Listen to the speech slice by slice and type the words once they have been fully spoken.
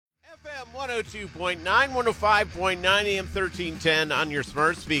102.9, 105.9 AM 1310 on your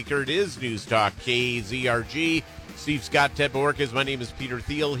smart speaker. It is Newstalk KZRG. Steve Scott, Ted Bojorquez. My name is Peter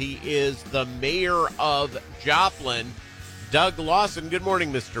Thiele. He is the mayor of Joplin. Doug Lawson. Good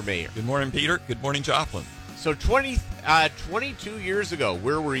morning, Mr. Mayor. Good morning, Peter. Good morning, Joplin. So 22 years ago,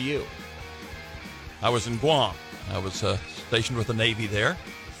 where were you? I was in Guam. I was stationed with the Navy there.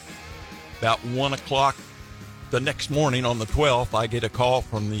 About 1 o'clock the next morning on the 12th, I get a call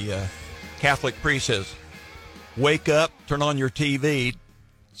from the Catholic priest. Says, wake up, turn on your TV,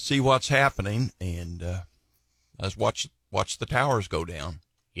 see what's happening, and I was watch the towers go down.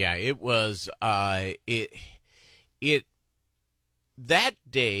 Yeah, it was that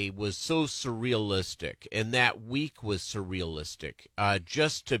day was so surrealistic, and that week was surrealistic.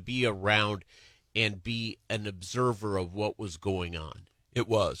 Just to be around and be an observer of what was going on. It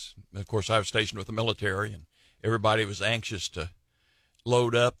was. Of course, I was stationed with the military, and everybody was anxious to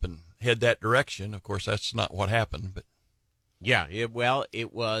load up and head that direction. Of course, that's not what happened, but yeah, it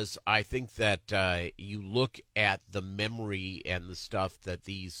was. I think that you look at the memory and the stuff that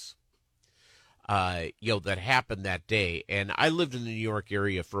these, that happened that day. And I lived in the New York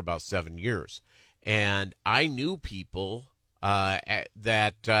area for about 7 years, and I knew people that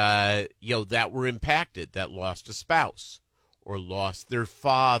were impacted, that lost a spouse or lost their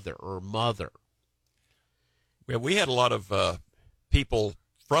father or mother. Well, we had a lot of people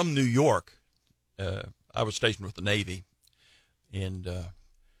from New York. I was stationed with the Navy, and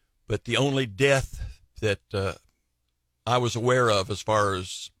but the only death that I was aware of as far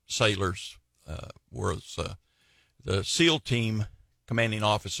as sailors was the SEAL team commanding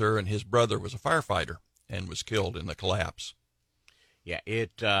officer, and his brother was a firefighter and was killed in the collapse. Yeah,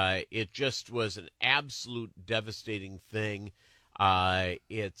 it just was an absolute devastating thing. And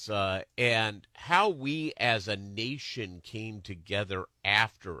how we as a nation came together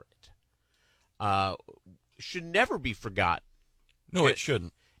after it should never be forgotten. No, it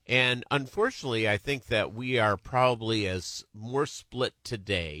shouldn't. And unfortunately, I think that we are probably as more split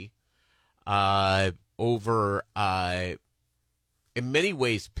today over, in many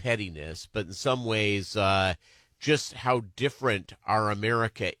ways, pettiness, but in some ways, just how different our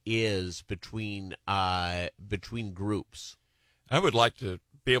America is between groups. I would like to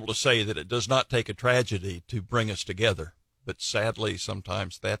be able to say that it does not take a tragedy to bring us together, but sadly,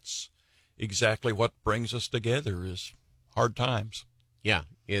 sometimes that's exactly what brings us together is hard times. Yeah,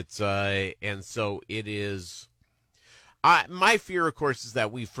 it's and so it is. My fear, of course, is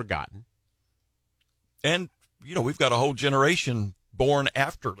that we've forgotten, and we've got a whole generation born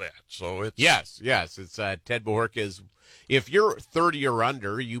after that. So it's yes, it's Ted Bojorquez. If you're 30 or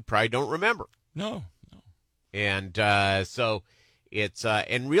under, you probably don't remember. No. And so it's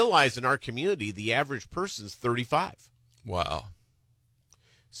and realize in our community the average person's 35. Wow.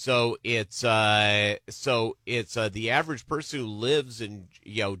 So it's the average person who lives in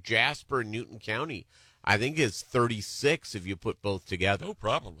Jasper and Newton County, I think is 36 if you put both together. Oh,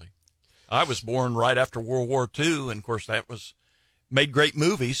 probably. I was born right after World War II, and of course that made great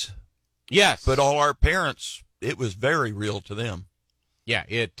movies. Yes. But all our parents, it was very real to them. Yeah,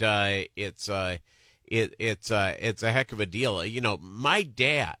 it's a heck of a deal. My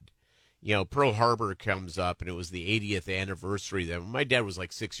dad, Pearl Harbor comes up, and it was the 80th anniversary. My dad was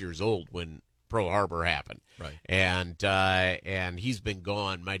like 6 years old when Pearl Harbor happened. Right. And he's been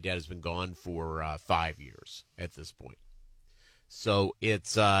gone. My dad has been gone for 5 years at this point. So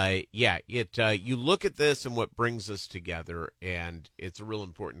it's you look at this and what brings us together, and it's a real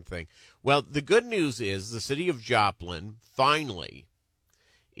important thing. Well, the good news is the city of Joplin finally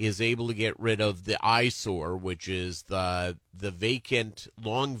is able to get rid of the eyesore, which is the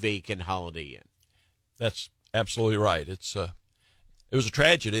long vacant Holiday Inn. That's absolutely right. It was a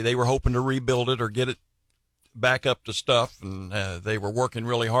tragedy. They were hoping to rebuild it or get it back up to stuff, and they were working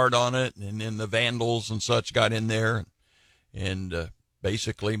really hard on it, and then the vandals and such got in there and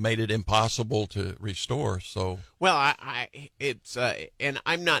basically made it impossible to restore. So well, and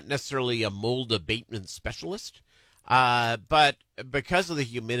I'm not necessarily a mold abatement specialist, but because of the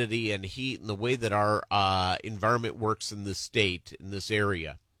humidity and heat and the way that our environment works in this state, in this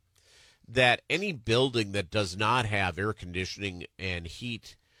area, that any building that does not have air conditioning and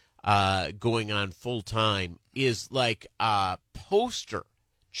heat going on full time is like a poster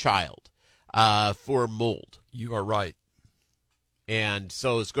child for mold. You are right. And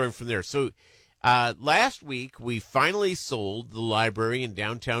so it's going from there. So last week, we finally sold the library in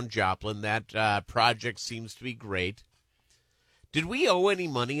downtown Joplin. That project seems to be great. Did we owe any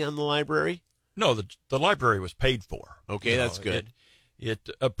money on the library? No, the library was paid for. Okay, that's good. It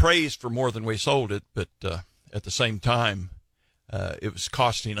appraised for more than we sold it, but at the same time, it was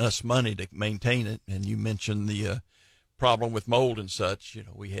costing us money to maintain it. And you mentioned the problem with mold and such.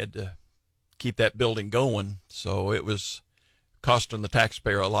 We had to keep that building going, so it was costing the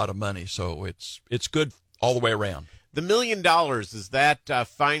taxpayer a lot of money. So it's good all the way around. The $1 million, is that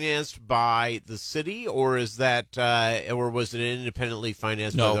financed by the city, or is that, or was it independently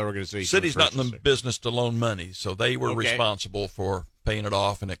financed by the organization? City's not in the business to loan money, so they were Okay. responsible for paying it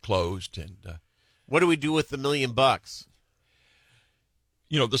off, and it closed. And what do we do with the $1 million? The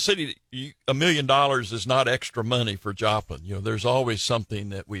city, $1 million is not extra money for Joplin. There's always something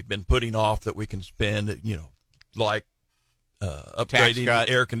that we've been putting off that we can spend. Like upgrading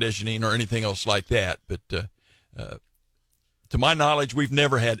air conditioning or anything else like that. But to my knowledge, we've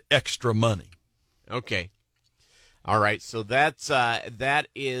never had extra money. Okay. All right. So that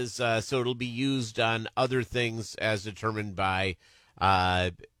is so it'll be used on other things as determined by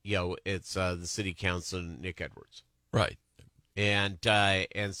it's the city council, Nick Edwards. Right. And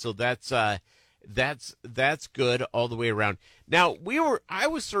so that's good all the way around. Now I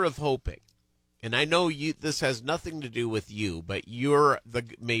was sort of hoping, and I know this has nothing to do with you, but you're the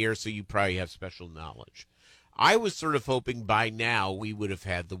mayor, so you probably have special knowledge. I was sort of hoping by now we would have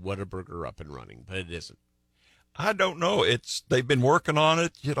had the Whataburger up and running, but it isn't. I don't know. They've been working on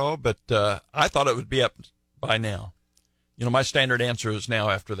it, but I thought it would be up by now. My standard answer is now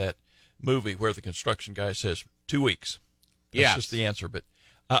after that movie where the construction guy says 2 weeks. That's just the answer, but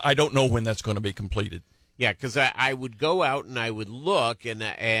I don't know when that's going to be completed. Yeah, because I would go out and I would look and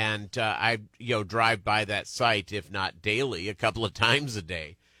I drive by that site, if not daily, a couple of times a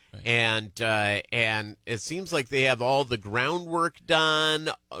day. Right. And it seems like they have all the groundwork done.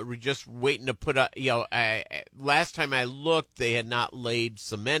 We're just waiting to put up. Last time I looked, they had not laid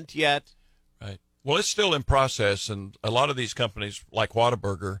cement yet. Right. Well, it's still in process, and a lot of these companies, like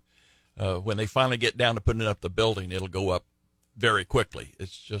Whataburger, when they finally get down to putting up the building, it'll go up very quickly.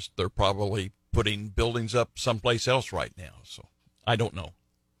 It's just they're probably putting buildings up someplace else right now. So I don't know.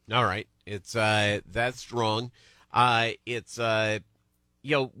 All right. It's that's wrong.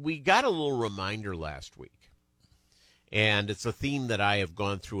 We got a little reminder last week, and it's a theme that I have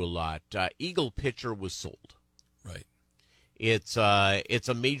gone through a lot. Eagle Pitcher was sold. Right. It's a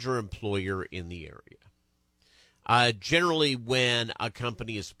major employer in the area. Generally, when a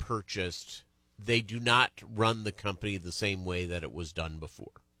company is purchased, they do not run the company the same way that it was done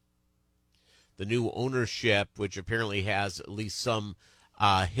before. The new ownership, which apparently has at least some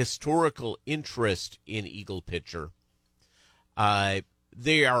historical interest in Eagle Pitcher,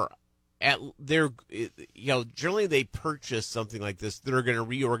 generally they purchase something like this. They're going to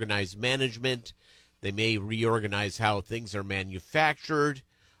reorganize management. They may reorganize how things are manufactured.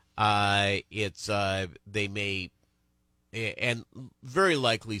 They may, and very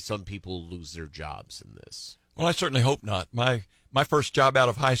likely some people lose their jobs in this. Well, I certainly hope not. My first job out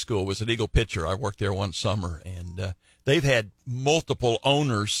of high school was at Eagle Pitcher. I worked there one summer, and they've had multiple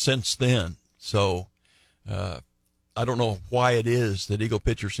owners since then. So I don't know why it is that Eagle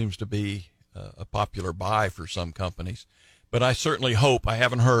Pitcher seems to be a popular buy for some companies, but I certainly hope, I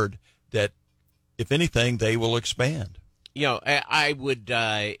haven't heard, that if anything, they will expand. I would,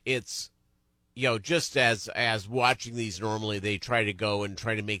 just as watching these normally, they try to go and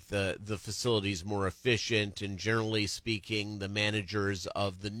try to make the facilities more efficient, and generally speaking, the managers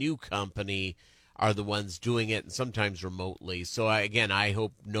of the new company are the ones doing it, and sometimes remotely. So I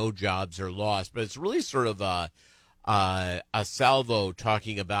hope no jobs are lost, but it's really sort of a salvo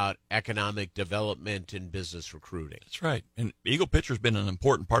talking about economic development and business recruiting. That's right. And Eagle Pitcher's been an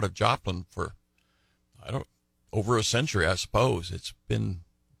important part of Joplin for, over a century, I suppose. It's been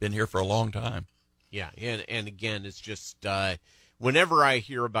here for a long time. Yeah, and again, it's just whenever I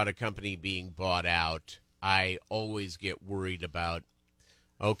hear about a company being bought out, I always get worried about,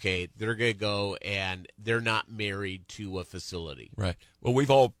 okay, they're going to go and they're not married to a facility. Right. Well,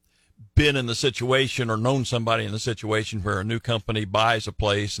 we've all been in the situation or known somebody in the situation where a new company buys a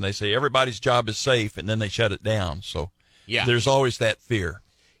place and they say everybody's job is safe, and then they shut it down. So there's always that fear.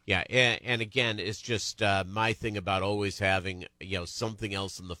 Yeah, and again, it's just my thing about always having something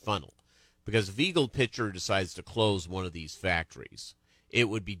else in the funnel, because if Eagle Pitcher decides to close one of these factories, it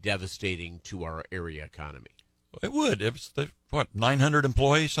would be devastating to our area economy. It would. It's 900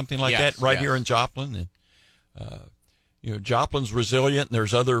 employees, something like that, here in Joplin, and Joplin's resilient, and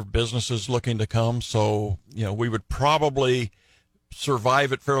there's other businesses looking to come, so we would probably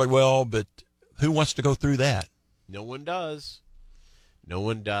survive it fairly well. But who wants to go through that? No one does. No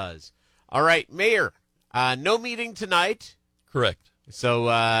one does. All right, Mayor, no meeting tonight. Correct. So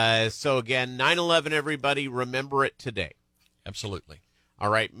again, 9/11, everybody, remember it today. Absolutely. All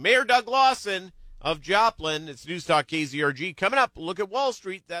right, Mayor Doug Lawson, of Joplin. It's Newstalk KZRG. Coming up, look at Wall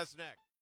Street. That's next.